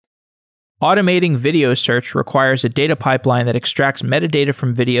Automating video search requires a data pipeline that extracts metadata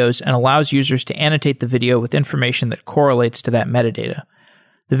from videos and allows users to annotate the video with information that correlates to that metadata.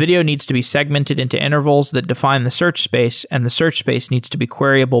 The video needs to be segmented into intervals that define the search space, and the search space needs to be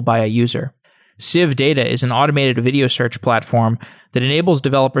queryable by a user. Civ Data is an automated video search platform that enables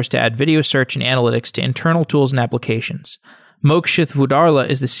developers to add video search and analytics to internal tools and applications. Mokshith Voodarla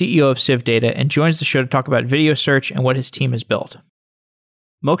is the CEO of Civ Data and joins the show to talk about video search and what his team has built.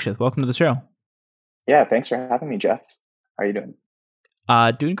 Mokshith, welcome to the show. Yeah, thanks for having me, Jeff. How are you doing?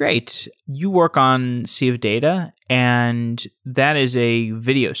 Doing great. You work on Civ Data, and that is a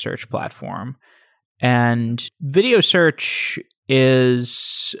video search platform. And video search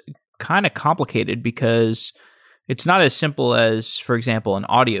is kind of complicated because it's not as simple as, for example, an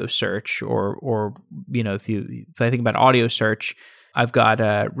audio search or if I think about audio search, I've got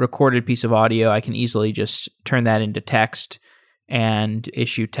a recorded piece of audio. I can easily just turn that into text and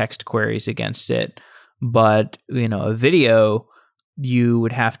issue text queries against it. But, a video, you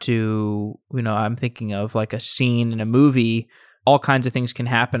would have to, I'm thinking of like a scene in a movie. All kinds of things can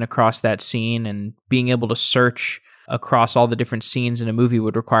happen across that scene, and being able to search across all the different scenes in a movie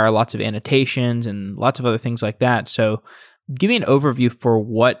would require lots of annotations and lots of other things like that. So give me an overview for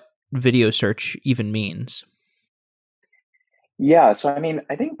what video search even means. Yeah, so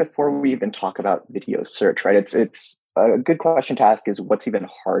I think before we even talk about video search, right, it's a good question to ask is what's even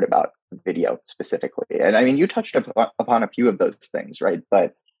hard about video specifically? And you touched upon a few of those things, right?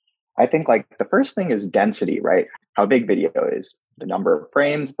 But I think like the first thing is density, right? How big video is, the number of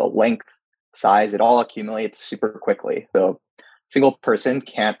frames, the length, size, it all accumulates super quickly. So a single person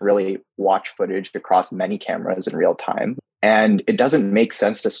can't really watch footage across many cameras in real time. And it doesn't make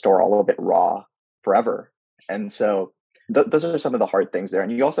sense to store all of it raw forever. And so those are some of the hard things there.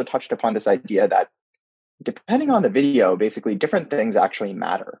 And you also touched upon this idea that depending on the video, basically different things actually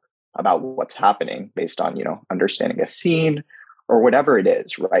matter about what's happening based on, understanding a scene or whatever it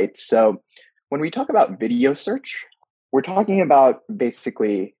is, right? So when we talk about video search, we're talking about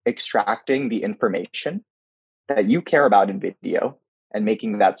basically extracting the information that you care about in video and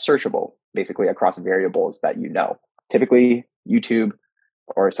making that searchable basically across variables that you know. Typically, YouTube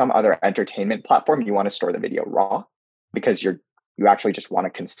or some other entertainment platform, you want to store the video raw because you actually just want to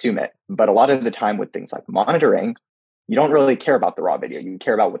consume it. But a lot of the time with things like monitoring, you don't really care about the raw video. You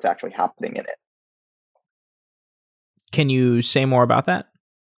care about what's actually happening in it. Can you say more about that?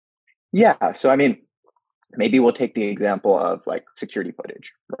 Yeah. So, maybe we'll take the example of like security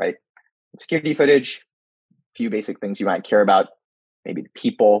footage, right? Security footage, a few basic things you might care about, maybe the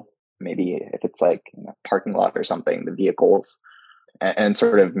people, maybe if it's like a parking lot or something, the vehicles, and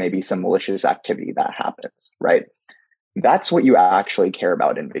sort of maybe some malicious activity that happens, right? That's what you actually care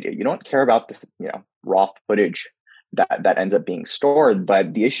about in video. You don't care about the raw footage that ends up being stored.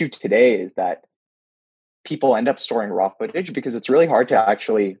 But the issue today is that people end up storing raw footage because it's really hard to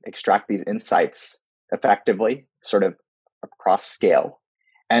actually extract these insights effectively, sort of across scale.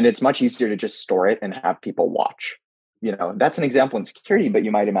 And it's much easier to just store it and have people watch. That's an example in security, but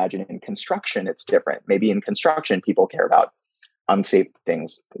you might imagine in construction, it's different. Maybe in construction, people care about unsafe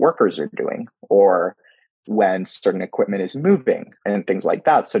things workers are doing, or when certain equipment is moving and things like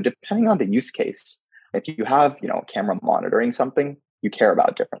that. So depending on the use case, if you have, a camera monitoring something, you care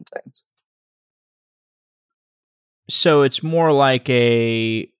about different things. So it's more like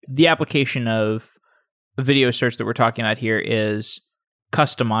the application of video search that we're talking about here is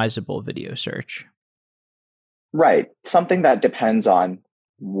customizable video search. Right. Something that depends on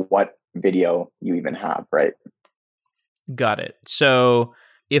what video you even have, right? Got it. So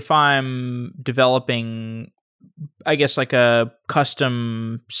if I'm developing, I guess, like a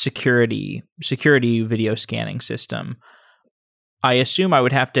custom security video scanning system, I assume I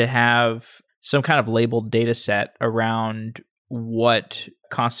would have to have some kind of labeled data set around what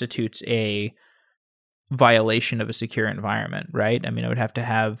constitutes a violation of a secure environment, right? I would have to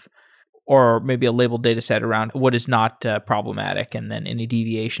have, or maybe a labeled data set around what is not problematic, and then any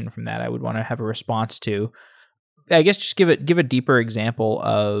deviation from that I would want to have a response to. I guess just give a deeper example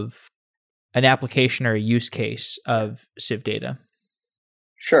of an application or a use case of Civ Data.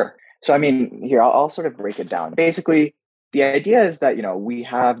 Sure. So, here, I'll sort of break it down. Basically, the idea is that, we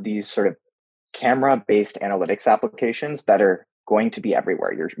have these sort of camera-based analytics applications that are going to be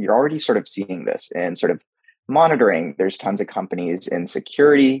everywhere. You're already sort of seeing this in sort of monitoring. There's tons of companies in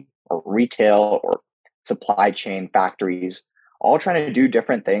security or retail or supply chain factories, all trying to do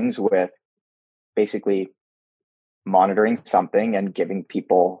different things with basically monitoring something and giving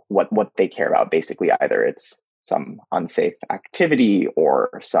people what they care about. Basically, either it's some unsafe activity or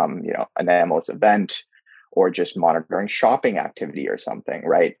some, anomalous event, or just monitoring shopping activity or something,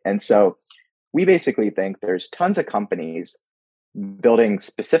 right? And so we basically think there's tons of companies building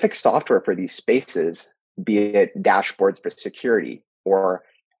specific software for these spaces, be it dashboards for security, or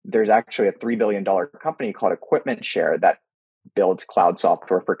there's actually a $3 billion company called Equipment Share that builds cloud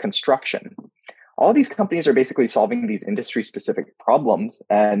software for construction. All these companies are basically solving these industry specific problems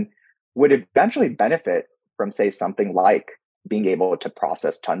and would eventually benefit from, say, something like being able to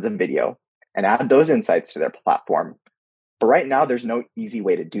process tons of video and add those insights to their platform. But right now, there's no easy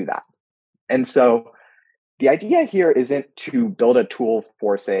way to do that. And so the idea here isn't to build a tool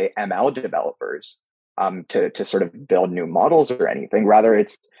for, say, ML developers to sort of build new models or anything. Rather,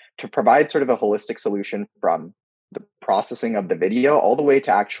 it's to provide sort of a holistic solution from the processing of the video all the way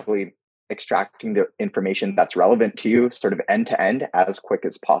to actually extracting the information that's relevant to you sort of end to end as quick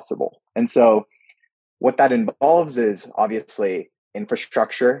as possible. And so what that involves is obviously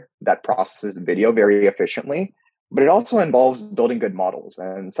infrastructure that processes video very efficiently, but it also involves building good models,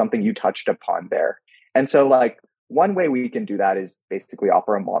 and something you touched upon there. And so like one way we can do that is basically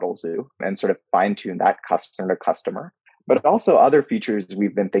offer a model zoo and sort of fine tune that customer to customer, but also other features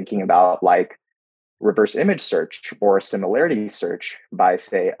we've been thinking about, like reverse image search or similarity search by,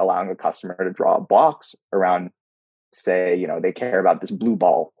 say, allowing a customer to draw a box around, say, they care about this blue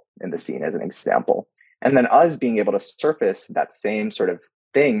ball in the scene as an example. And then us being able to surface that same sort of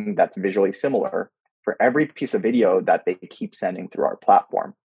thing that's visually similar for every piece of video that they keep sending through our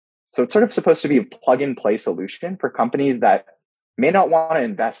platform. So it's sort of supposed to be a plug and play solution for companies that may not want to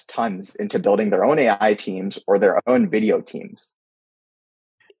invest tons into building their own AI teams or their own video teams.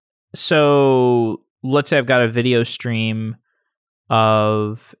 So let's say I've got a video stream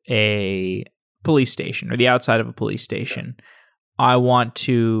of a police station or the outside of a police station. I want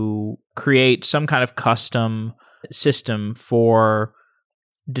to create some kind of custom system for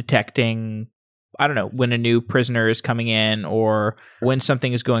detecting, I don't know, when a new prisoner is coming in or when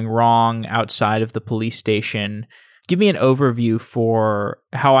something is going wrong outside of the police station. Give me an overview for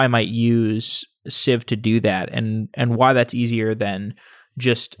how I might use Civ to do that, and why that's easier than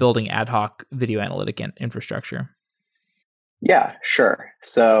just building ad hoc video analytic infrastructure. Yeah, sure.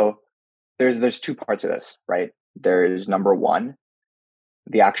 So there's two parts of this, right? There's number one,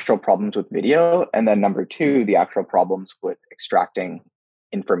 the actual problems with video, and then number two, the actual problems with extracting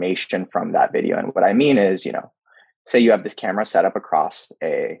information from that video. And what I mean is, say you have this camera set up across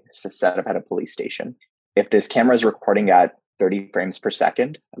a setup at a police station. If this camera is recording at 30 frames per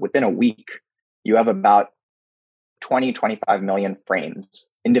second, within a week, you have about 25 million frames,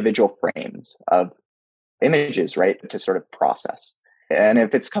 individual frames of images, right, to sort of process. And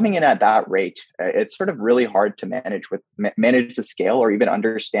if it's coming in at that rate, it's sort of really hard to manage the scale or even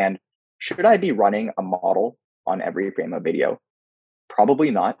understand, should I be running a model on every frame of video?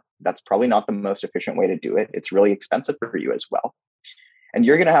 Probably not. That's probably not the most efficient way to do it. It's really expensive for you as well. And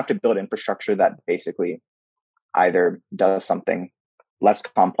you're going to have to build infrastructure that basically either does something less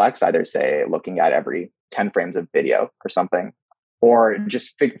complex, either say looking at every 10 frames of video or something, or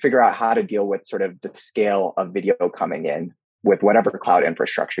just figure out how to deal with sort of the scale of video coming in with whatever cloud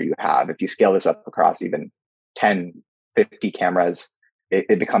infrastructure you have. If you scale this up across even 10, 50 cameras,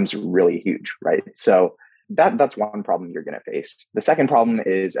 it becomes really huge, right? So that's one problem you're going to face. The second problem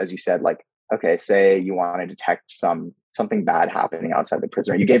is, as you said, like, okay, say you want to detect something bad happening outside the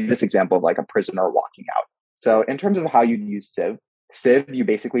prisoner. You gave this example of like a prisoner walking out. So in terms of how you use Civ, you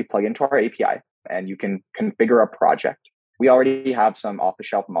basically plug into our API and you can configure a project. We already have some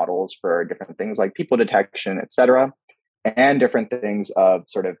off-the-shelf models for different things like people detection, et cetera, and different things of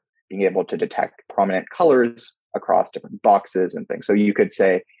sort of being able to detect prominent colors across different boxes and things. So you could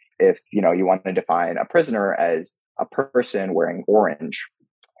say, if you want to define a prisoner as a person wearing orange,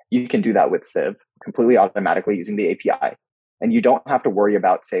 you can do that with Civ completely automatically using the API. And you don't have to worry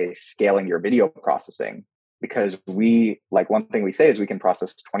about, say, scaling your video processing, because one thing we say is we can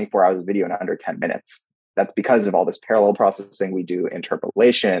process 24 hours of video in under 10 minutes. That's because of all this parallel processing we do,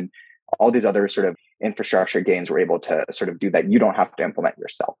 interpolation, all these other sort of infrastructure gains we're able to sort of do that you don't have to implement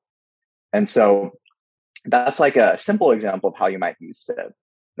yourself. And so that's like a simple example of how you might use Civ.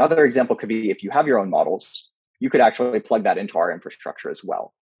 Another example could be, if you have your own models, you could actually plug that into our infrastructure as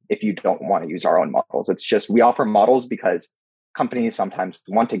well. If you don't want to use our own models, it's just, we offer models because companies sometimes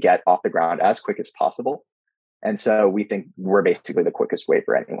want to get off the ground as quick as possible. And so we think we're basically the quickest way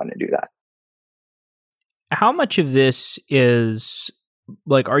for anyone to do that. How much of this is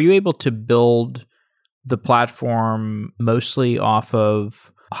like, are you able to build the platform mostly off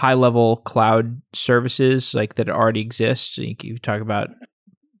of high level cloud services like that already exist? You talk about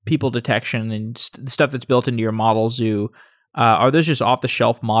people detection and the stuff that's built into your model zoo. Are those just off the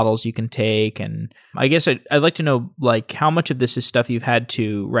shelf models you can take? And I guess I'd like to know, like, how much of this is stuff you've had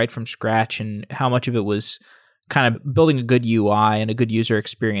to write from scratch, and how much of it was kind of building a good UI and a good user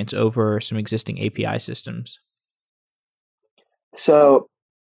experience over some existing API systems? So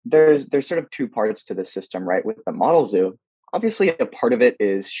there's sort of two parts to the system, right? With the model zoo, obviously a part of it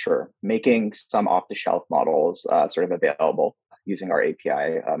is sure making some off-the-shelf models sort of available using our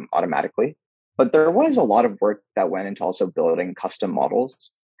API automatically. But there was a lot of work that went into also building custom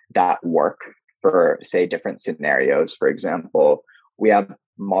models that work for, say, different scenarios. For example, we have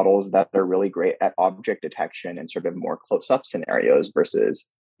models that are really great at object detection and sort of more close-up scenarios versus,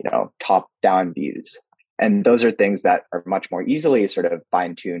 top-down views. And those are things that are much more easily sort of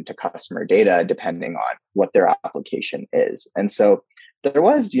fine-tuned to customer data depending on what their application is. And so there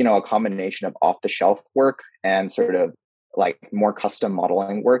was, a combination of off-the-shelf work and sort of like more custom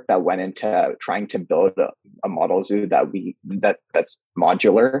modeling work that went into trying to build a model zoo that's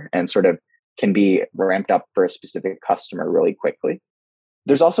modular and sort of can be ramped up for a specific customer really quickly.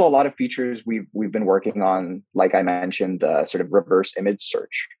 There's also a lot of features we've been working on, like I mentioned, the sort of reverse image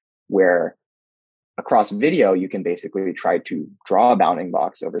search, where across video, you can basically try to draw a bounding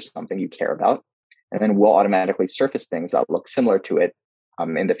box over something you care about, and then we'll automatically surface things that look similar to it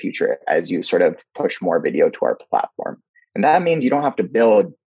in the future as you sort of push more video to our platform. And that means you don't have to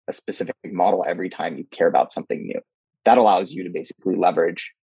build a specific model every time you care about something new. That allows you to basically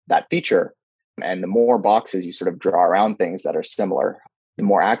leverage that feature. And the more boxes you sort of draw around things that are similar, the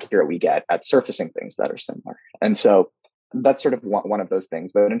more accurate we get at surfacing things that are similar. And so that's sort of one of those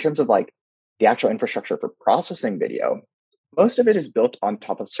things. But in terms of like the actual infrastructure for processing video, most of it is built on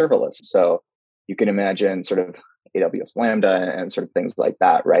top of serverless. So you can imagine sort of AWS Lambda and sort of things like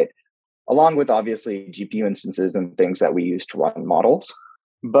that, right? Along with obviously GPU instances and things that we use to run models.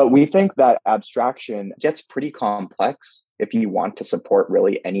 But we think that abstraction gets pretty complex if you want to support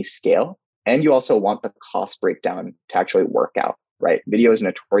really any scale. And you also want the cost breakdown to actually work out, right? Video is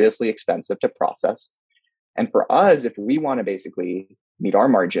notoriously expensive to process. And for us, if we want to basically meet our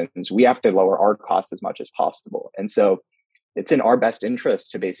margins, we have to lower our costs as much as possible. And so it's in our best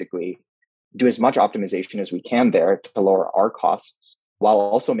interest to basically do as much optimization as we can there to lower our costs, while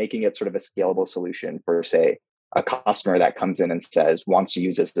also making it sort of a scalable solution for, say, a customer that comes in and wants to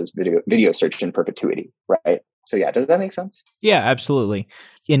use this as video search in perpetuity, right? So yeah, does that make sense? Yeah, absolutely.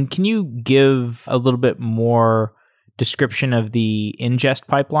 And can you give a little bit more description of the ingest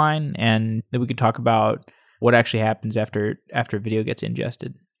pipeline, and then we could talk about what actually happens after video gets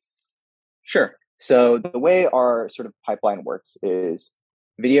ingested? Sure. So the way our sort of pipeline works is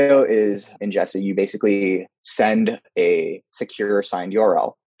video is ingested. You basically send a secure signed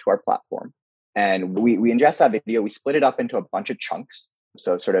URL to our platform, and we ingest that video. We split it up into a bunch of chunks,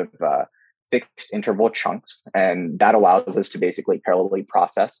 so sort of fixed interval chunks, and that allows us to basically parallelly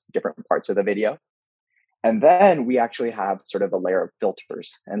process different parts of the video. And then we actually have sort of a layer of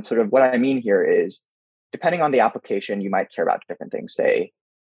filters. And sort of what I mean here is, depending on the application, you might care about different things. Say,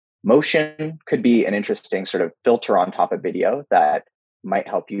 motion could be an interesting sort of filter on top of video that might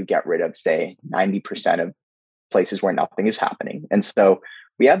help you get rid of, say, 90% of places where nothing is happening. And so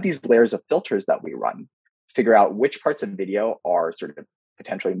we have these layers of filters that we run, figure out which parts of video are sort of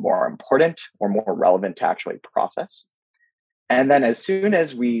potentially more important or more relevant to actually process. And then as soon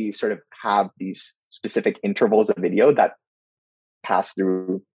as we sort of have these specific intervals of video that pass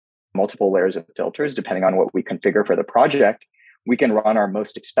through multiple layers of filters, depending on what we configure for the project, we can run our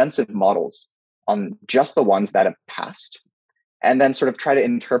most expensive models on just the ones that have passed, and then sort of try to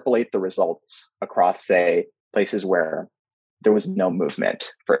interpolate the results across, say, places where there was no movement,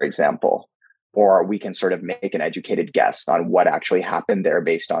 for example, or we can sort of make an educated guess on what actually happened there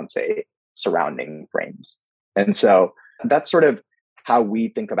based on, say, surrounding frames. And so that's sort of how we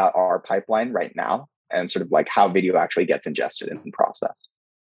think about our pipeline right now, and sort of like how video actually gets ingested and processed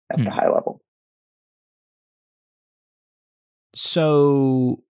at the high level.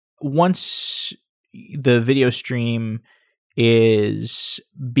 So once the video stream is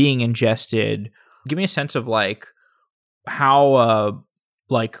being ingested, give me a sense of like how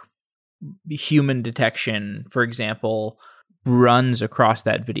like human detection, for example, runs across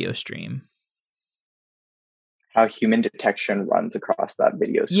that video stream. How human detection runs across that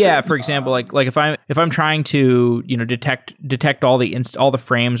video stream. Yeah, for example, like if I'm trying to detect all the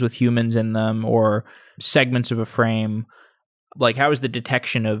frames with humans in them, or segments of a frame, like how is the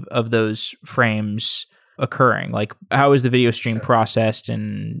detection of those frames occurring? Like how is the video stream processed?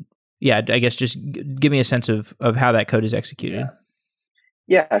 And yeah, I guess just give me a sense of how that code is executed.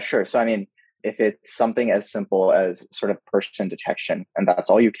 Yeah, sure. So I mean, if it's something as simple as sort of person detection, and that's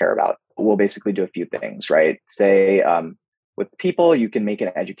all you care about, we'll basically do a few things, right? Say With people, you can make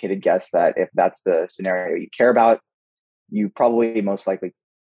an educated guess that if that's the scenario you care about, you probably most likely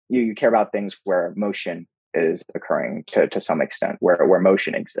you care about things where motion is occurring to some extent, where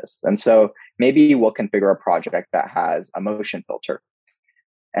motion exists. And so maybe we'll configure a project that has a motion filter.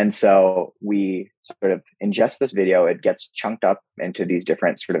 And so we sort of ingest this video, it gets chunked up into these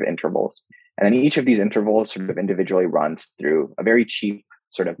different sort of intervals. And then each of these intervals sort of individually runs through a very cheap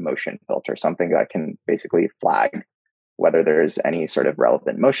sort of motion filter, something that can basically flag whether there's any sort of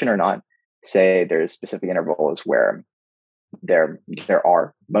relevant motion or not. Say there's specific intervals where there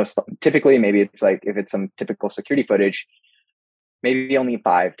are most typically, maybe it's like if it's some typical security footage, maybe only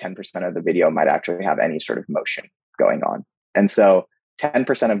 5-10% of the video might actually have any sort of motion going on. And so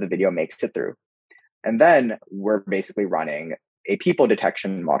 10% of the video makes it through. And then we're basically running a people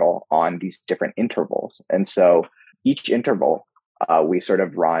detection model on these different intervals. And so each interval, we sort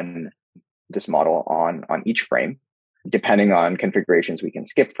of run this model on each frame. Depending on configurations, we can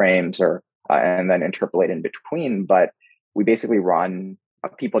skip frames or and then interpolate in between. But we basically run a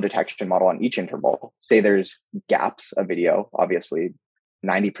people detection model on each interval. Say there's gaps of video. Obviously,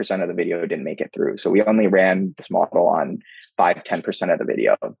 90% of the video didn't make it through. So we only ran this model on 5-10% of the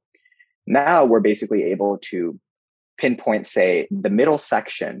video. Now we're basically able to pinpoint, say, the middle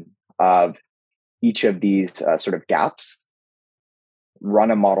section of each of these sort of gaps,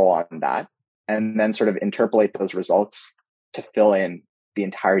 run a model on that, and then sort of interpolate those results to fill in the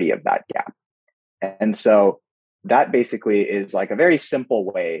entirety of that gap. And so that basically is like a very simple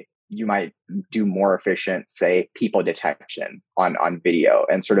way you might do more efficient, say, people detection on video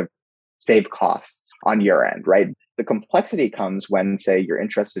and sort of save costs on your end, right? The complexity comes when, say, you're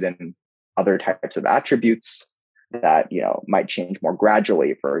interested in other types of attributes that, might change more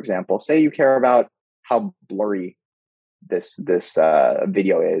gradually. For example, say you care about how blurry this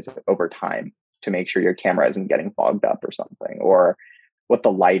video is over time to make sure your camera isn't getting fogged up or something, or what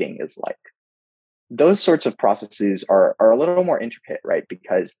the lighting is like. Those sorts of processes are a little more intricate, right?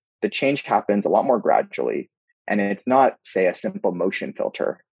 Because the change happens a lot more gradually, and it's not, say, a simple motion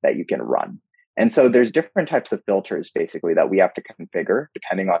filter that you can run. And so there's different types of filters basically that we have to configure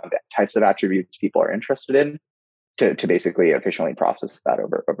depending on the types of attributes people are interested in to basically efficiently process that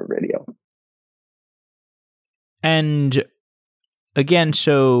over video. And again,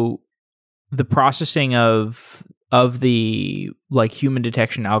 so the processing of the like human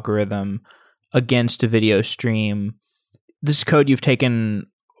detection algorithm against a video stream, this is code you've taken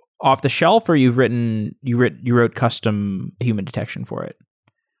off the shelf, or you wrote custom human detection for it?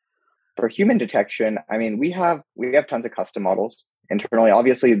 For human detection, I mean, we have tons of custom models internally.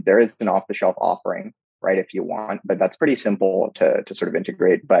 Obviously, there is an off-the-shelf offering, right, if you want, but that's pretty simple to sort of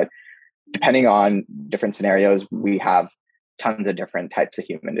integrate. But depending on different scenarios, we have tons of different types of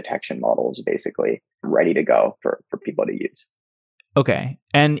human detection models basically ready to go for people to use. Okay.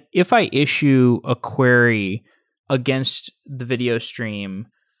 And if I issue a query against the video stream,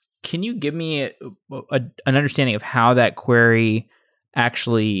 can you give me an understanding of how that query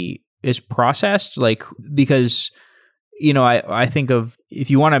actually is processed? Like, because, I think of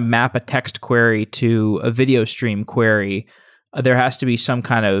if you want to map a text query to a video stream query, there has to be some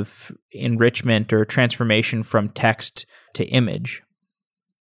kind of enrichment or transformation from text to image.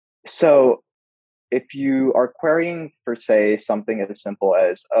 So if you are querying for, say, something as simple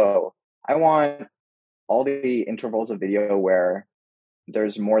as, I want all the intervals of video where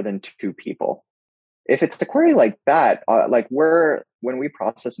there's more than 2 people. If it's a query like that, when we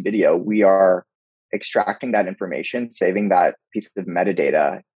process video, we are extracting that information, saving that piece of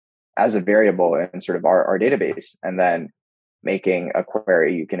metadata as a variable in sort of our database, and then making a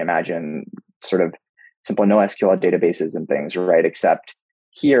query. You can imagine sort of simple NoSQL databases and things, right? Except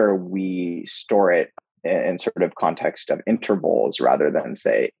here we store it in sort of context of intervals rather than,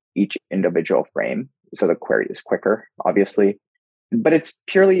 say, each individual frame. So the query is quicker, obviously. But it's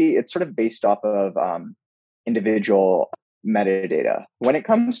sort of based off of individual metadata. When it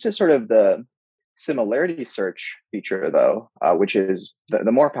comes to sort of the similarity search feature, though, which is the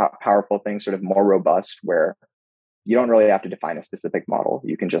more powerful thing, sort of more robust, where you don't really have to define a specific model.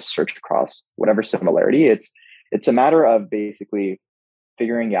 You can just search across whatever similarity. It's a matter of basically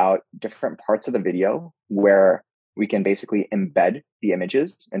figuring out different parts of the video where we can basically embed the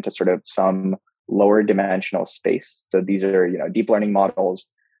images into sort of some lower dimensional space. So these are, deep learning models.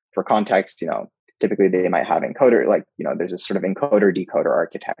 For context, typically they might have encoder, there's a sort of encoder decoder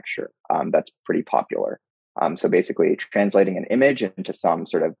architecture that's pretty popular. So basically translating an image into some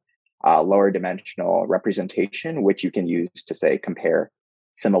sort of lower dimensional representation, which you can use to, say, compare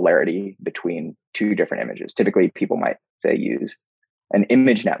similarity between 2 different images. Typically people might, say, use an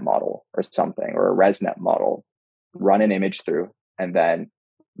ImageNet model or something, or a ResNet model run an image through, and then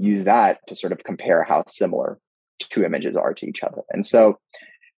use that to sort of compare how similar two images are to each other. And so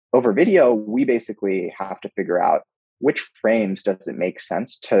over video, we basically have to figure out which frames does it make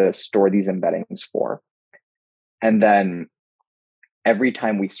sense to store these embeddings for. And then every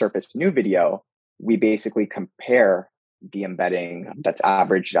time we surface new video, we basically compare the embedding that's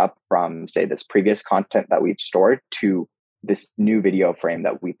averaged up from, say, this previous content that we've stored to this new video frame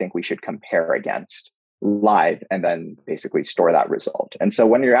that we think we should compare against live, and then basically store that result. And so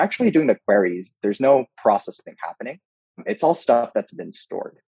when you're actually doing the queries, there's no processing happening. It's all stuff that's been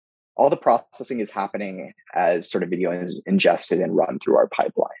stored. All the processing is happening as sort of video is ingested and run through our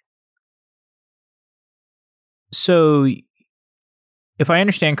pipeline. So if I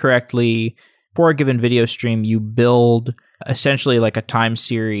understand correctly, for a given video stream, you build essentially like a time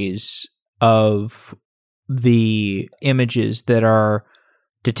series of the images that are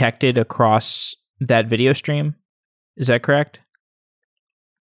detected across that video stream. Is that correct?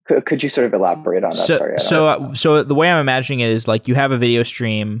 Could you sort of elaborate on that? Sorry. So the way I'm imagining it is like you have a video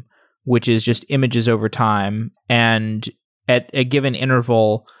stream, which is just images over time, and at a given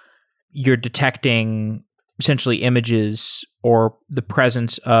interval, you're detecting essentially images or the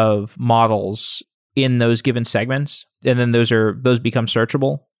presence of models in those given segments, and then those become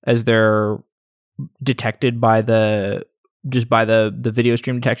searchable as they're detected by the video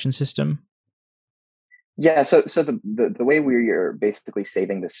stream detection system. Yeah, so the way we're basically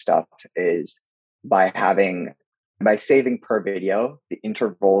saving this stuff is by saving per video the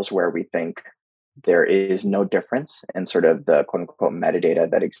intervals where we think there is no difference in sort of the quote unquote metadata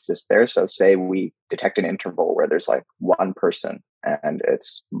that exists there. So say we detect an interval where there's like one person and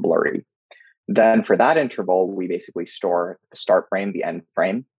it's blurry. Then for that interval, we basically store the start frame, the end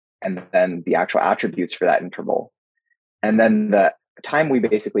frame, and then the actual attributes for that interval. And then the time we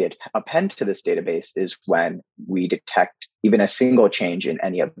basically append to this database is when we detect even a single change in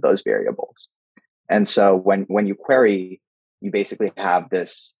any of those variables. And so when you query, you basically have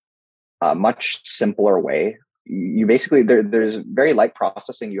this much simpler way. You basically, there's very light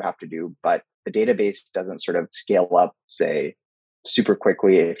processing you have to do, but the database doesn't sort of scale up, say, super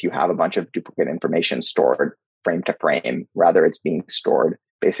quickly if you have a bunch of duplicate information stored frame to frame. Rather, it's being stored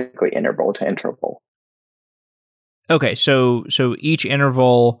basically interval to interval. Okay, so each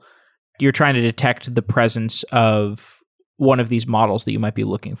interval, you're trying to detect the presence of one of these models that you might be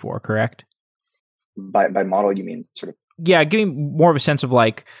looking for, correct? By model, you mean sort of? Yeah, give me more of a sense of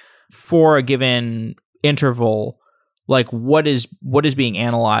like, for a given interval, like what is being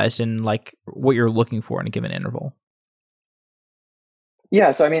analyzed and like what you're looking for in a given interval.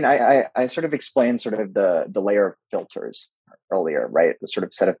 Yeah, so I mean, I sort of explained sort of the layer of filters earlier, right? The sort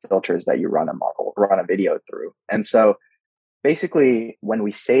of set of filters that you run a video through. And so basically when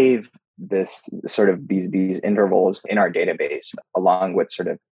we save this sort of these intervals in our database, along with sort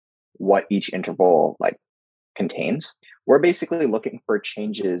of what each interval like contains, we're basically looking for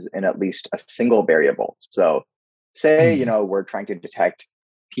changes in at least a single variable. So say, we're trying to detect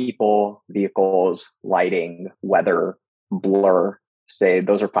people, vehicles, lighting, weather, blur. Say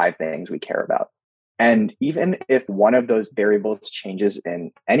those are 5 things we care about. And even if one of those variables changes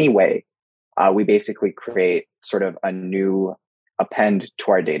in any way, we basically create sort of a new append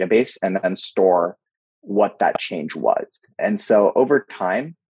to our database and then store what that change was. And so over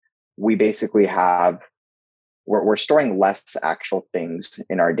time, we basically we're storing less actual things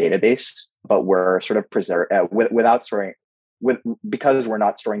in our database, but we're sort of because we're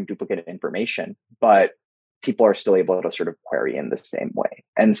not storing duplicate information, but people are still able to sort of query in the same way.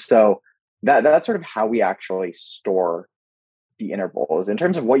 And so that's sort of how we actually store the intervals. In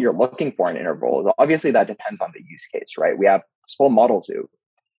terms of what you're looking for in intervals, obviously that depends on the use case, right? We have this full model zoo,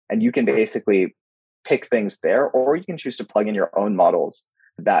 and you can basically pick things there, or you can choose to plug in your own models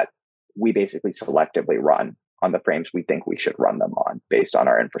that we basically selectively run on the frames we think we should run them on based on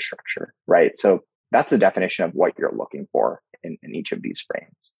our infrastructure, right? So that's the definition of what you're looking for in each of these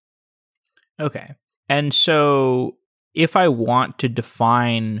frames. Okay. And so if I want to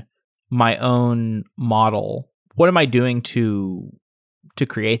define my own model, what am I doing to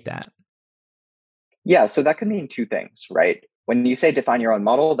create that? Yeah, so that could mean 2 things, right? When you say define your own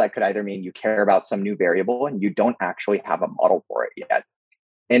model, that could either mean you care about some new variable and you don't actually have a model for it yet,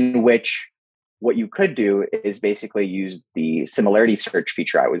 in which what you could do is basically use the similarity search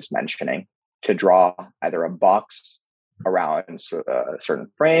feature I was mentioning to draw either a box around a certain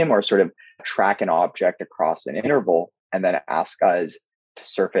frame or sort of track an object across an interval and then ask us to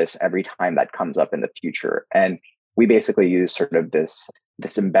surface every time that comes up in the future. And we basically use sort of this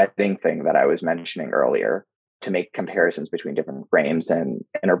embedding thing that I was mentioning earlier to make comparisons between different frames and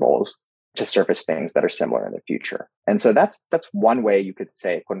intervals. to surface things that are similar in the future. And so that's one way you could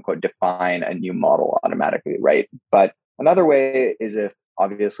say, quote unquote, define a new model automatically, right? But another way is if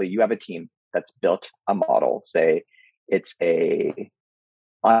obviously you have a team that's built a model, say it's a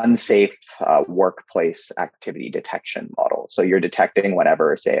unsafe workplace activity detection model. So you're detecting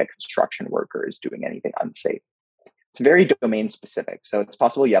whenever, say, a construction worker is doing anything unsafe. It's very domain specific. So it's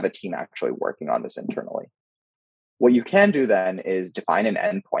possible you have a team actually working on this internally. What you can do then is define an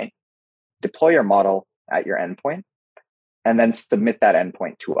endpoint, deploy your model at your endpoint, and then submit that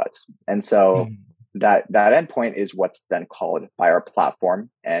endpoint to us. And so that endpoint is what's then called by our platform.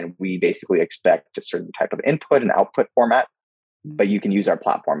 And we basically expect a certain type of input and output format, but you can use our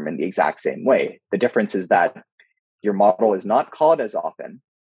platform in the exact same way. The difference is that your model is not called as often,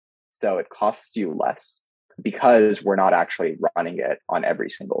 so it costs you less because we're not actually running it on every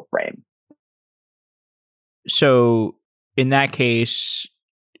single frame. So in that case,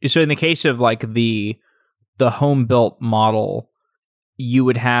 in the case of like the home built model, you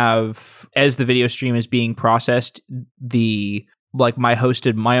would have, as the video stream is being processed, the like my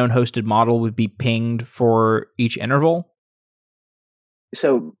own hosted model would be pinged for each interval.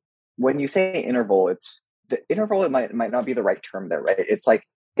 So when you say interval, it's the interval, it might not be the right term there, right? It's like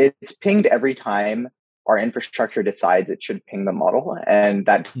it's pinged every time our infrastructure decides it should ping the model. And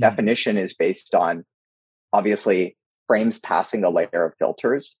that definition is based on obviously frames passing a layer of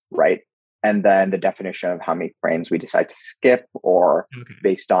filters, right? And then the definition of how many frames we decide to skip, or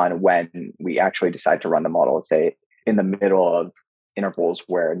based on when we actually decide to run the model, say in the middle of intervals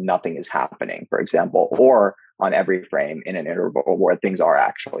where nothing is happening, for example, or on every frame in an interval where things are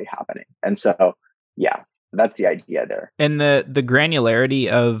actually happening. And so, yeah, that's the idea there. And the granularity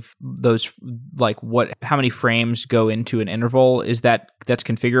of those, like how many frames go into an interval, that's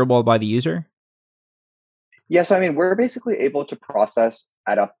configurable by the user? Yes, I mean, we're basically able to process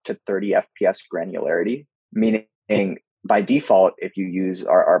at up to 30 FPS granularity, meaning by default, if you use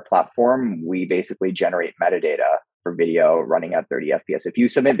our platform, we basically generate metadata for video running at 30 FPS. If you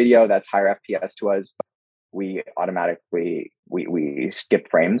submit video that's higher FPS to us, we automatically, we skip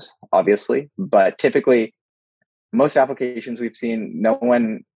frames, obviously. But typically, most applications we've seen, no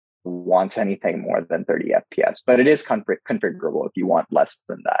one wants anything more than 30 FPS, but it is configurable if you want less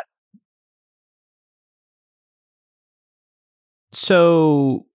than that.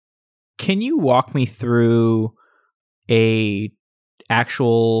 So can you walk me through a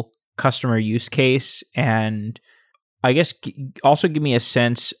actual customer use case, and I guess also give me a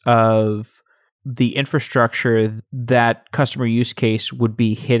sense of the infrastructure that customer use case would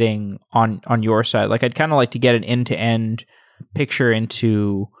be hitting on your side? Like, I'd kind of like to get an end-to-end picture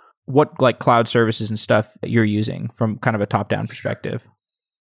into what like cloud services and stuff you're using from kind of a top-down perspective.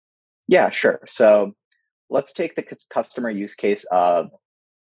 Yeah, sure. So let's take the customer use case of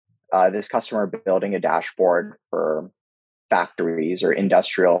this customer building a dashboard for factories or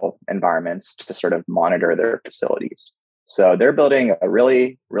industrial environments to sort of monitor their facilities. So they're building a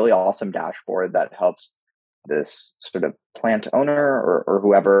really, really awesome dashboard that helps this sort of plant owner or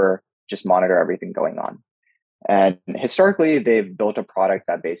whoever just monitor everything going on. And historically, they've built a product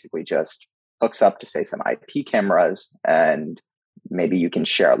that basically just hooks up to, say, some IP cameras, and maybe you can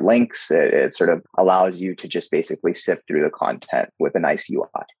share links. It sort of allows you to just basically sift through the content with a nice UI.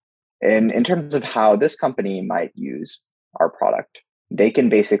 And in terms of how this company might use our product, they can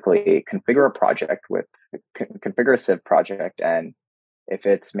basically configure a project configure a Civ project. And if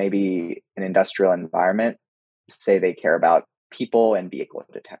it's maybe an industrial environment, say they care about people and vehicle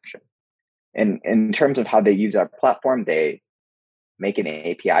detection. And in terms of how they use our platform, they make an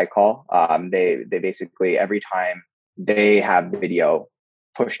API call. They basically, every time they have video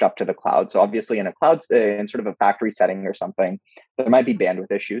pushed up to the cloud. So obviously in a cloud, in sort of a factory setting or something, there might be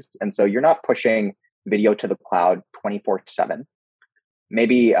bandwidth issues. And so you're not pushing video to the cloud 24/7.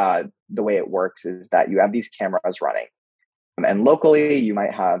 Maybe the way it works is that you have these cameras running, and locally you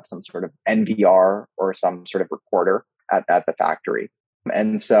might have some sort of NVR or some sort of recorder at the factory.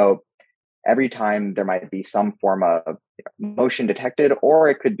 And so every time there might be some form of motion detected, or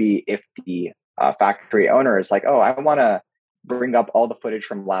it could be if the factory owner is like, oh, I want to bring up all the footage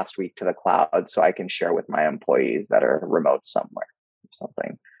from last week to the cloud so I can share with my employees that are remote somewhere or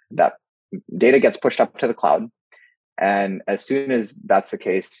something. That data gets pushed up to the cloud. And as soon as that's the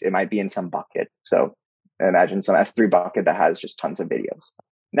case, it might be in some bucket. So imagine some S3 bucket that has just tons of videos.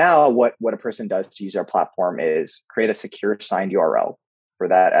 Now, what a person does to use our platform is create a secure signed URL for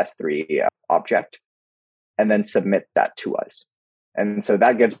that S3 object, and then submit that to us. And so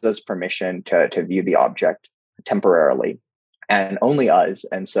that gives us permission to view the object temporarily, and only us.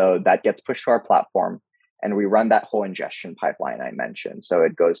 And so that gets pushed to our platform. and we run that whole ingestion pipeline I mentioned. So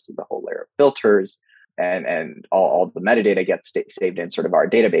it goes through the whole layer of filters, and all the metadata gets saved in sort of our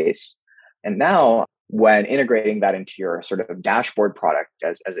database. And now when integrating that into your sort of dashboard product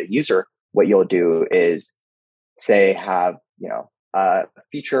as a user, what you'll do is say have, a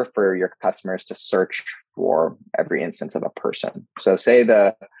feature for your customers to search for every instance of a person. So say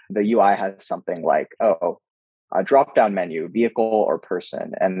the UI has something like, a drop-down menu, vehicle or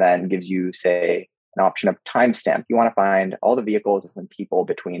person, and then gives you, say, an option of timestamp. You want to find all the vehicles and people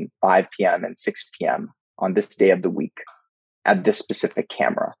between 5 p.m. and 6 p.m. on this day of the week at this specific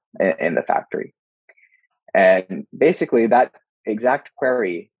camera in the factory. And basically that exact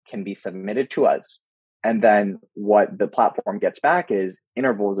query can be submitted to us. And then what the platform gets back is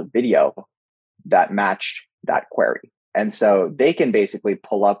intervals of video that match that query. And so they can basically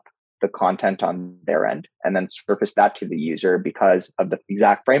pull up the content on their end and then surface that to the user because of the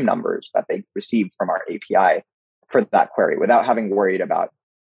exact frame numbers that they received from our API for that query without having worried about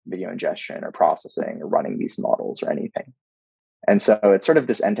video ingestion or processing or running these models or anything. And so it's sort of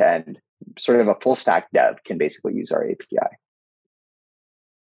this end-to-end, sort of a full stack dev can basically use our API.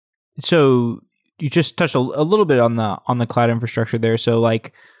 So you just touched a little bit on the cloud infrastructure there. So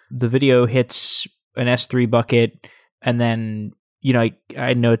like the video hits an S3 bucket, and then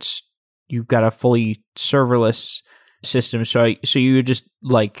I know you've got a fully serverless system. So you just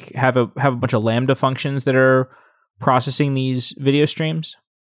like have a bunch of Lambda functions that are processing these video streams.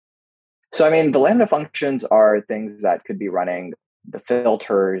 So I mean, the Lambda functions are things that could be running the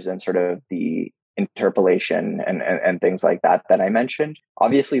filters and sort of the interpolation and things like that I mentioned.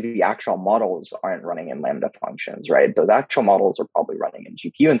 Obviously, the actual models aren't running in Lambda functions, right? Those actual models are probably running in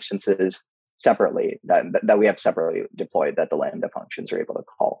GPU instances separately that we have separately deployed that the Lambda functions are able to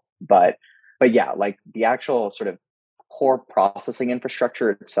call. But yeah, like the actual sort of core processing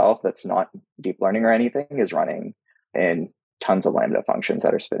infrastructure itself that's not deep learning or anything is running in tons of Lambda functions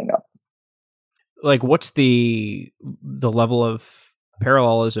that are spinning up. Like what's the level of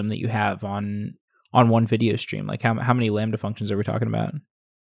parallelism that you have on one video stream? Like how many Lambda functions are we talking about?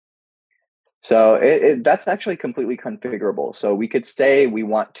 So that's actually completely configurable. So we could say we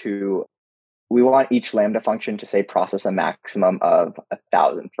want each Lambda function to say process a maximum of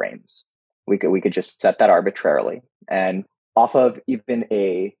 1,000 frames. We could just set that arbitrarily, and off of even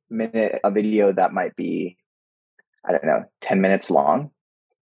a video that might be, I don't know, 10 minutes long,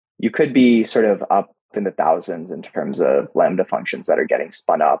 you could be sort of up in the thousands in terms of Lambda functions that are getting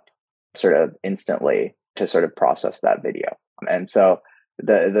spun up sort of instantly to sort of process that video. And so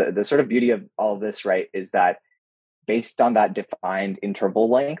the sort of beauty of all of this, right, is that based on that defined interval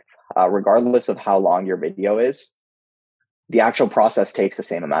length, regardless of how long your video is, the actual process takes the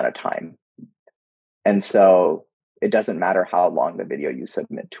same amount of time. And so it doesn't matter how long the video you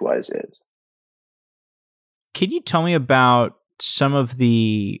submit to us is. Can you tell me about some of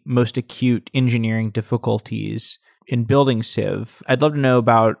the most acute engineering difficulties in building Civ? I'd love to know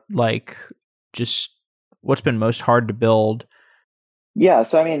about like just what's been most hard to build. Yeah,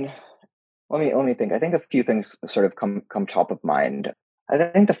 so I mean, let me think. I think a few things sort of come top of mind. I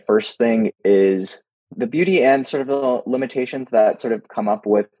think the first thing is the beauty and sort of the limitations that sort of come up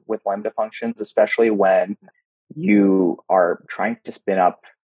with Lambda functions, especially when you are trying to spin up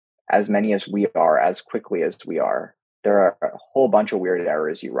as many as we are, as quickly as we are. There are a whole bunch of weird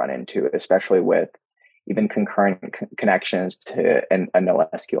errors you run into, especially with even concurrent connections to a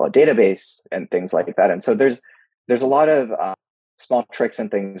NoSQL database and things like that. And so there's a lot of small tricks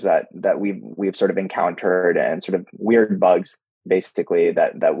and things that we've sort of encountered, and sort of weird bugs, basically,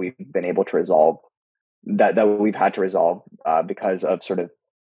 that we've been able to resolve, that we've had to resolve because of sort of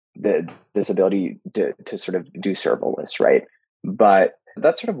this ability to sort of do serverless, right? But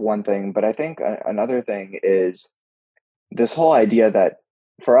that's sort of one thing. But I think another thing is this whole idea that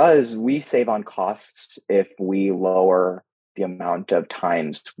for us, we save on costs if we lower the amount of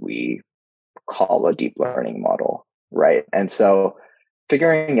times we call a deep learning model, right? And so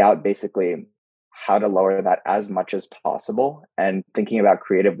figuring out basically how to lower that as much as possible and thinking about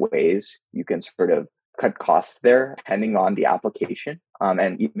creative ways you can sort of cut costs there depending on the application,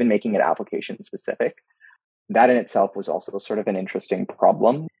 and even making it application specific. That in itself was also sort of an interesting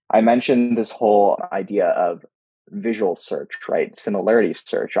problem. I mentioned this whole idea of visual search, right? Similarity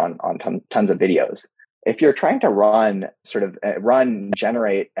search on tons of videos. If you're trying to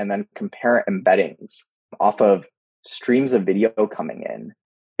generate, and then compare embeddings off of streams of video coming in,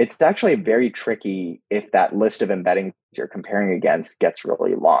 it's actually very tricky if that list of embeddings you're comparing against gets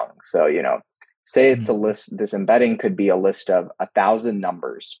really long. So, say it's a list, this embedding could be a list of 1,000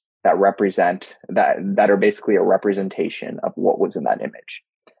 numbers that represent that are basically a representation of what was in that image.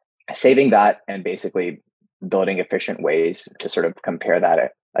 Saving that and basically building efficient ways to sort of compare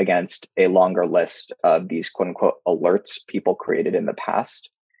that against a longer list of these quote unquote alerts people created in the past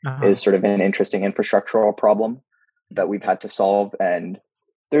Uh-huh. is sort of an interesting infrastructural problem that we've had to solve. And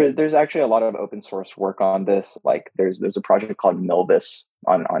there's actually a lot of open source work on this. Like there's a project called Milvis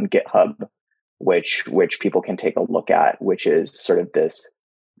on GitHub, which people can take a look at, which is sort of this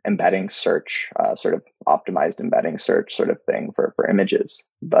embedding search, sort of optimized embedding search sort of thing for images.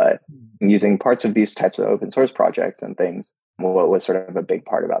 But using parts of these types of open source projects and things, what was sort of a big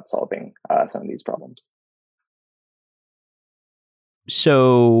part about solving some of these problems.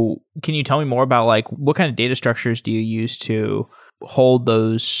 So can you tell me more about like what kind of data structures do you use to hold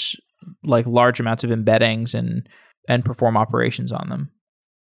those like large amounts of embeddings and perform operations on them?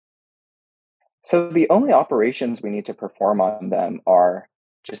 So the only operations we need to perform on them are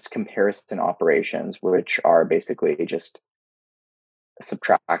just comparison operations, which are basically just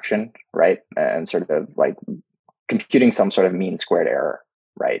subtraction, right? And sort of like computing some sort of mean squared error,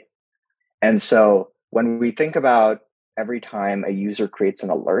 right? And so when we think about every time a user creates an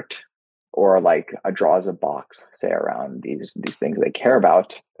alert or like draws a box, say around these things they care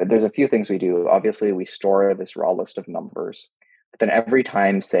about, there's a few things we do. Obviously, we store this raw list of numbers. But then every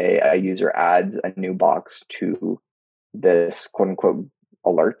time, say, a user adds a new box to this quote unquote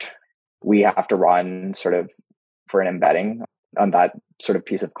alert, we have to run sort of for an embedding on that sort of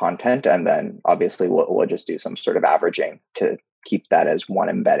piece of content. And then obviously we'll just do some sort of averaging to keep that as one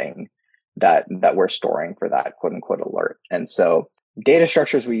embedding that we're storing for that quote unquote alert. And so data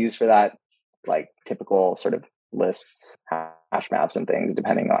structures we use for that, like typical sort of lists, hash maps and things,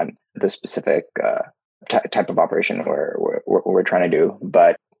 depending on the specific type of operation we're trying to do.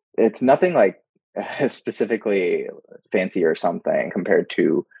 But it's nothing like specifically fancy or something compared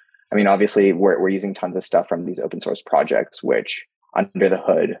to, I mean, obviously we're using tons of stuff from these open source projects, which under the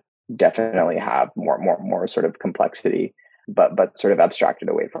hood definitely have more sort of complexity, but sort of abstracted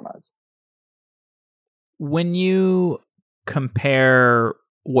away from us. When you compare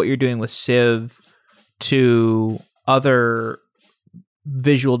what you're doing with Civ to other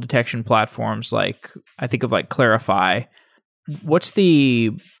visual detection platforms, like I think of like Clarify, what's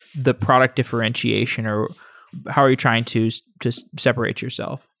the product differentiation, or how are you trying to separate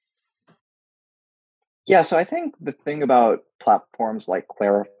yourself? Yeah, so I think the thing about platforms like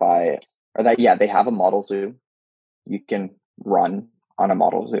Clarify are that, yeah, they have a model zoo. You can run on a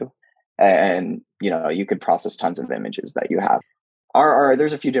model zoo and, you could process tons of images that you have.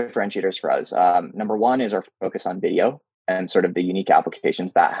 There's a few differentiators for us. Number one is our focus on video and sort of the unique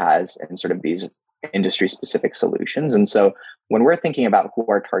applications that has and sort of these industry specific solutions. And so when we're thinking about who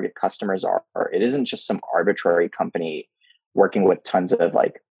our target customers are, it isn't just some arbitrary company working with tons of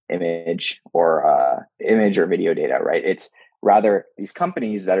like image or video data, right? It's rather these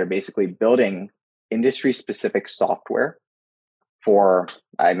companies that are basically building industry specific software for,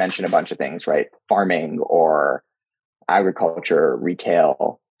 I mentioned a bunch of things, right? Farming or agriculture,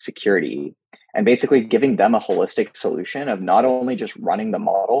 retail, security, and basically giving them a holistic solution of not only just running the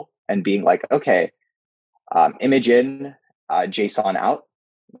model and being like, okay, image in, JSON out.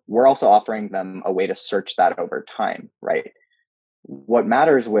 We're also offering them a way to search that over time, right? What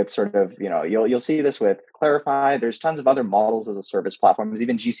matters with sort of, you'll see this with Clarify. There's tons of other models as a service platforms,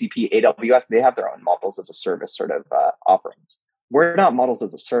 even GCP, AWS, they have their own models as a service sort of offerings. We're not models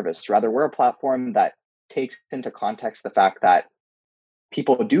as a service. Rather, we're a platform that takes into context the fact that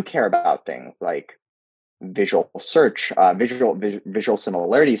people do care about things like visual search, visual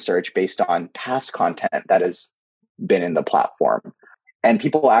similarity search based on past content that has been in the platform. And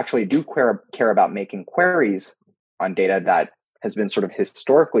people actually do care about making queries on data that has been sort of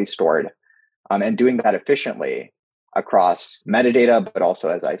historically stored and doing that efficiently across metadata, but also,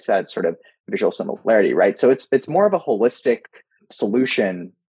 as I said, sort of visual similarity, right? So it's more of a holistic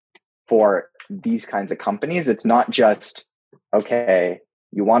solution for these kinds of companies. It's not just, okay,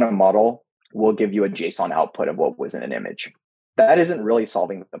 you want a model, we'll give you a JSON output of what was in an image. That isn't really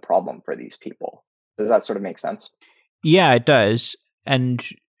solving the problem for these people. Does that sort of make sense? Yeah, it does. And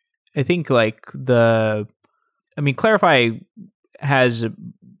I think like Clarify has,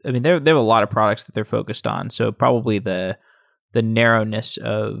 they have a lot of products that they're focused on. So probably the narrowness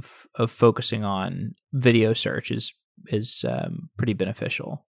of focusing on video search is pretty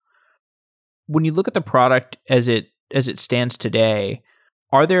beneficial. When you look at the product as it stands today,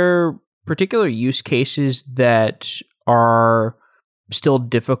 are there particular use cases that are still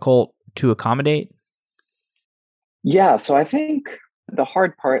difficult to accommodate? Yeah, so I think the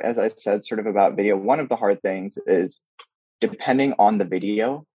hard part, as I said, sort of about video, one of the hard things is depending on the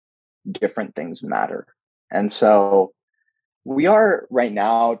video, different things matter. And so We are right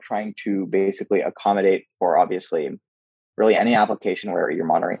now trying to basically accommodate for obviously really any application where you're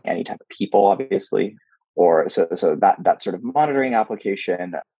monitoring any type of people, obviously, or so that sort of monitoring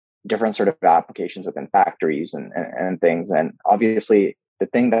application, different sort of applications within factories and things. And obviously the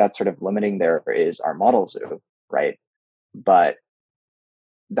thing that's sort of limiting there is our model zoo, right? But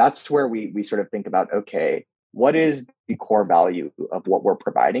that's where we sort of think about, okay, what is the core value of what we're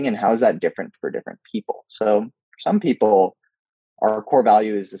providing and how is that different for different people? So for some people, our core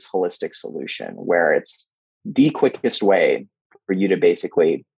value is this holistic solution where it's the quickest way for you to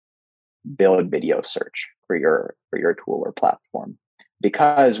basically build video search for your tool or platform,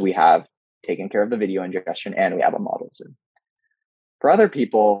 because we have taken care of the video ingestion and we have a model zoo. For other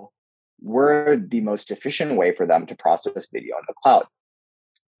people, we're the most efficient way for them to process video in the cloud.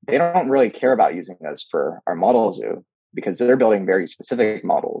 They don't really care about using us for our model zoo because they're building very specific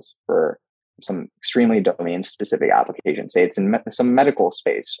models for some extremely domain specific applications. Say it's in some medical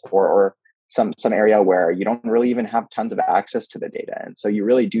space or some area where you don't really even have tons of access to the data. And so you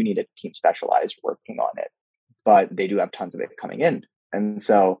really do need a team specialized working on it, but they do have tons of it coming in. And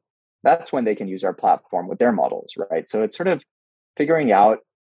so that's when they can use our platform with their models, right? So it's sort of figuring out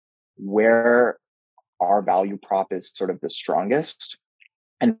where our value prop is sort of the strongest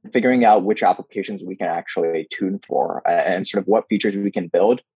and figuring out which applications we can actually tune for and sort of what features we can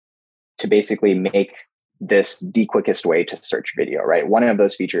build to basically make this the quickest way to search video, right? One of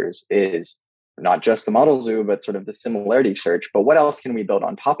those features is not just the model zoo, but sort of the similarity search. But what else can we build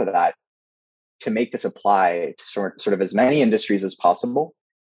on top of that to make this apply to sort of as many industries as possible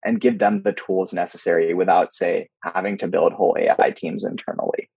and give them the tools necessary without, say, having to build whole AI teams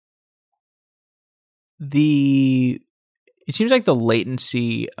internally? It seems like the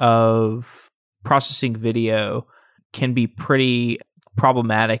latency of processing video can be pretty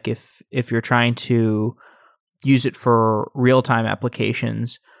problematic if you're trying to use it for real-time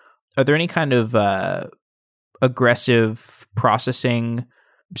applications. Are there any kind of aggressive processing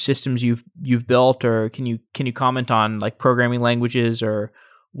systems you've built, or can you comment on like programming languages or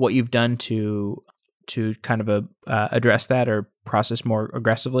what you've done to kind of address that or process more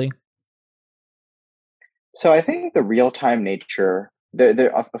aggressively? So I think the real-time nature,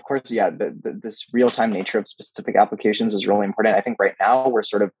 of course, yeah, this real-time nature of specific applications is really important. I think right now we're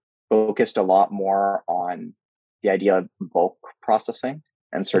sort of focused a lot more on the idea of bulk processing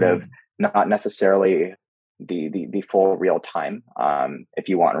and sort of not necessarily the full real time. If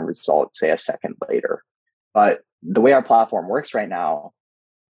you want a result, say a second later, but the way our platform works right now,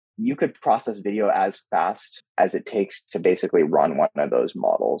 you could process video as fast as it takes to basically run one of those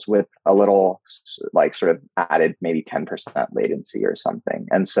models with a little like sort of added maybe 10% latency or something.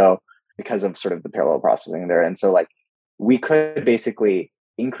 And so because of sort of the parallel processing there. And so like we could basically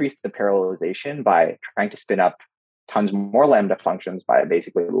increase the parallelization by trying to spin up tons more Lambda functions by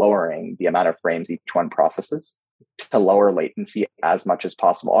basically lowering the amount of frames each one processes to lower latency as much as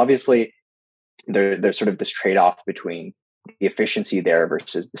possible. Obviously, there's sort of this trade-off between the efficiency there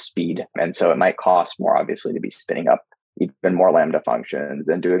versus the speed. And so it might cost more, obviously, to be spinning up even more Lambda functions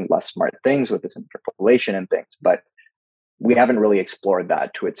and doing less smart things with this interpolation and things. But we haven't really explored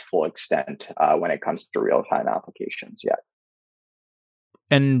that to its full extent when it comes to real-time applications yet.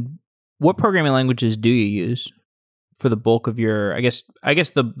 And what programming languages do you use for the bulk of your? I guess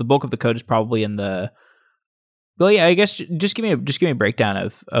the bulk of the code is probably in the. Well, yeah, I guess just give me a breakdown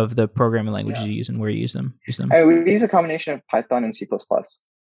of the programming languages you use and where you use them. We use a combination of Python and C++.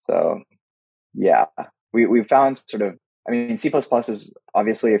 So yeah, we found sort of. I mean, C++ is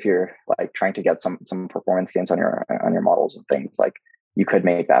obviously if you're like trying to get some performance gains on your models and things, like you could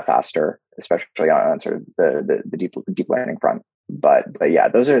make that faster, especially on sort of the deep learning front. But yeah,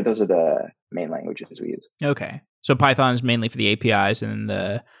 those are the main languages we use. Okay, so Python is mainly for the APIs, and then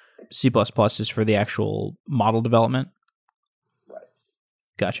the C++ is for the actual model development. Right.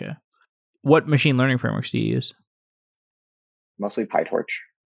 Gotcha. What machine learning frameworks do you use? Mostly PyTorch.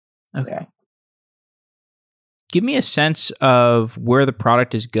 Okay. Yeah. Give me a sense of where the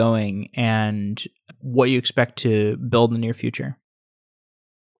product is going and what you expect to build in the near future.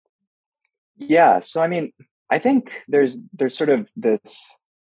 Yeah. So, I mean, I think there's sort of this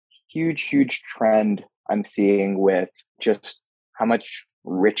huge trend I'm seeing with just how much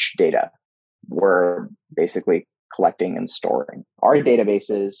rich data we're basically collecting and storing. Our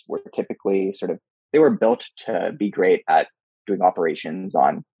databases were typically they were built to be great at doing operations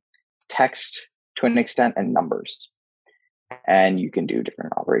on text to an extent and numbers. And you can do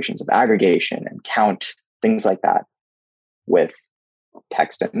different operations of aggregation and count, things like that with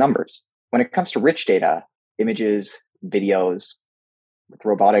text and numbers. When it comes to rich data, images, videos, with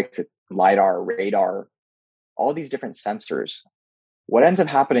robotics, it's LiDAR, radar, all these different sensors, what ends up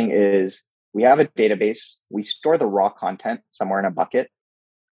happening is we have a database, we store the raw content somewhere in a bucket,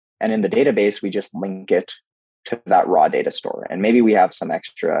 and in the database, we just link it to that raw data store. And maybe we have some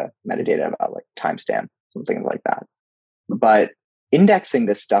extra metadata about like timestamp, something like that. But indexing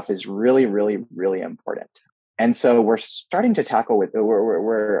this stuff is really, really, really important. And so we're starting to tackle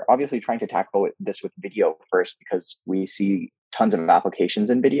we're obviously trying to tackle this with video first because we see tons of applications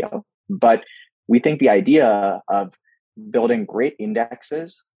in video. But we think the idea of building great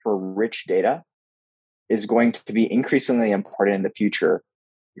indexes for rich data is going to be increasingly important in the future.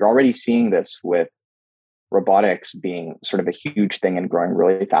 You're already seeing this with robotics being sort of a huge thing and growing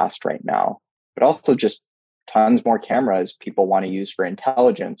really fast right now, but also just tons more cameras people want to use for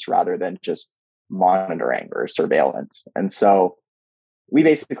intelligence rather than just monitoring or surveillance. And so we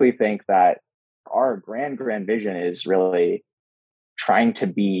basically think that our grand vision is really trying to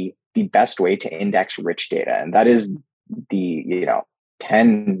be the best way to index rich data. And that is the,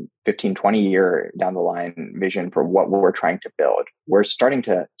 10, 15, 20 year down the line vision for what we're trying to build. We're starting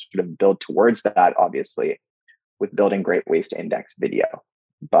to sort of build towards that, obviously, with building great ways to index video.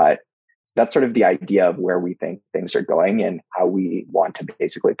 But that's sort of the idea of where we think things are going and how we want to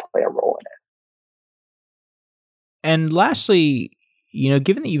basically play a role in it. And lastly,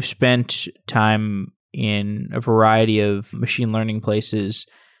 given that you've spent time in a variety of machine learning places,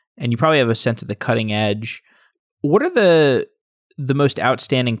 and you probably have a sense of the cutting edge, what are the most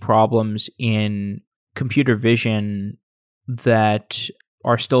outstanding problems in computer vision that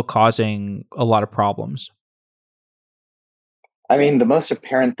are still causing a lot of problems? I mean, the most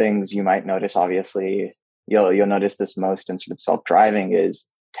apparent things you might notice, obviously, you'll notice this most in sort of self-driving is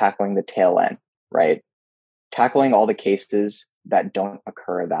tackling the tail end, right? Tackling all the cases that don't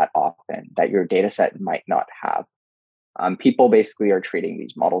occur that often, that your data set might not have. People basically are treating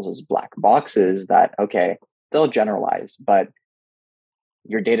these models as black boxes that, okay, they'll generalize, but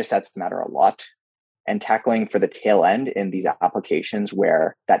your data sets matter a lot. And tackling for the tail end in these applications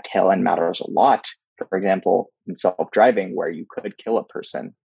where that tail end matters a lot, for example, in self-driving, where you could kill a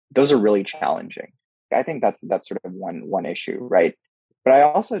person, those are really challenging. I think that's sort of one issue, right? But I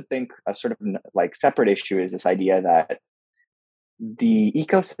also think a sort of like separate issue is this idea that the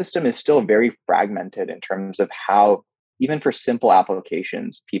ecosystem is still very fragmented in terms of how, even for simple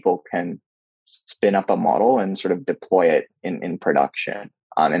applications, people can spin up a model and sort of deploy it in production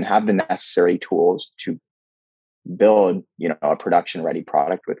and have the necessary tools to build, a production ready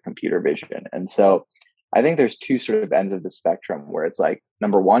product with computer vision. And so I think there's two sort of ends of the spectrum where it's like,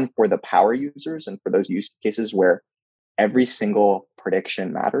 number one, for the power users and for those use cases where every single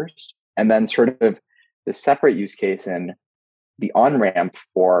prediction matters. And then sort of the separate use case and the on-ramp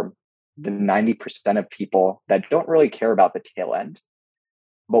for the 90% of people that don't really care about the tail end,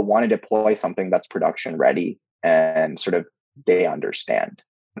 but want to deploy something that's production ready and sort of they understand.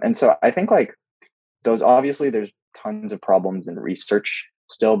 And so I think like those, obviously there's tons of problems in research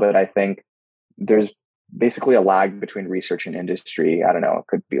still, but I think there's basically a lag between research and industry. I don't know, it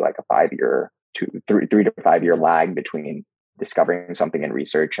could be like a 5-year to 3 to 5 year lag between discovering something in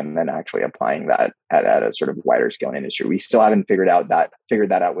research and then actually applying that at a sort of wider scale in industry. We still haven't figured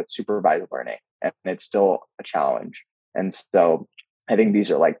that out with supervised learning, and it's still a challenge. And so I think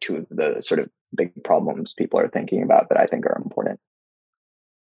these are like two of the sort of big problems people are thinking about that I think are important.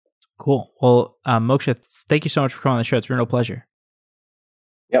 Cool. Well, Mokshith, thank you so much for coming on the show. It's been a real pleasure.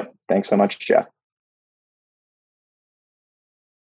 Yep. Thanks so much, Jeff.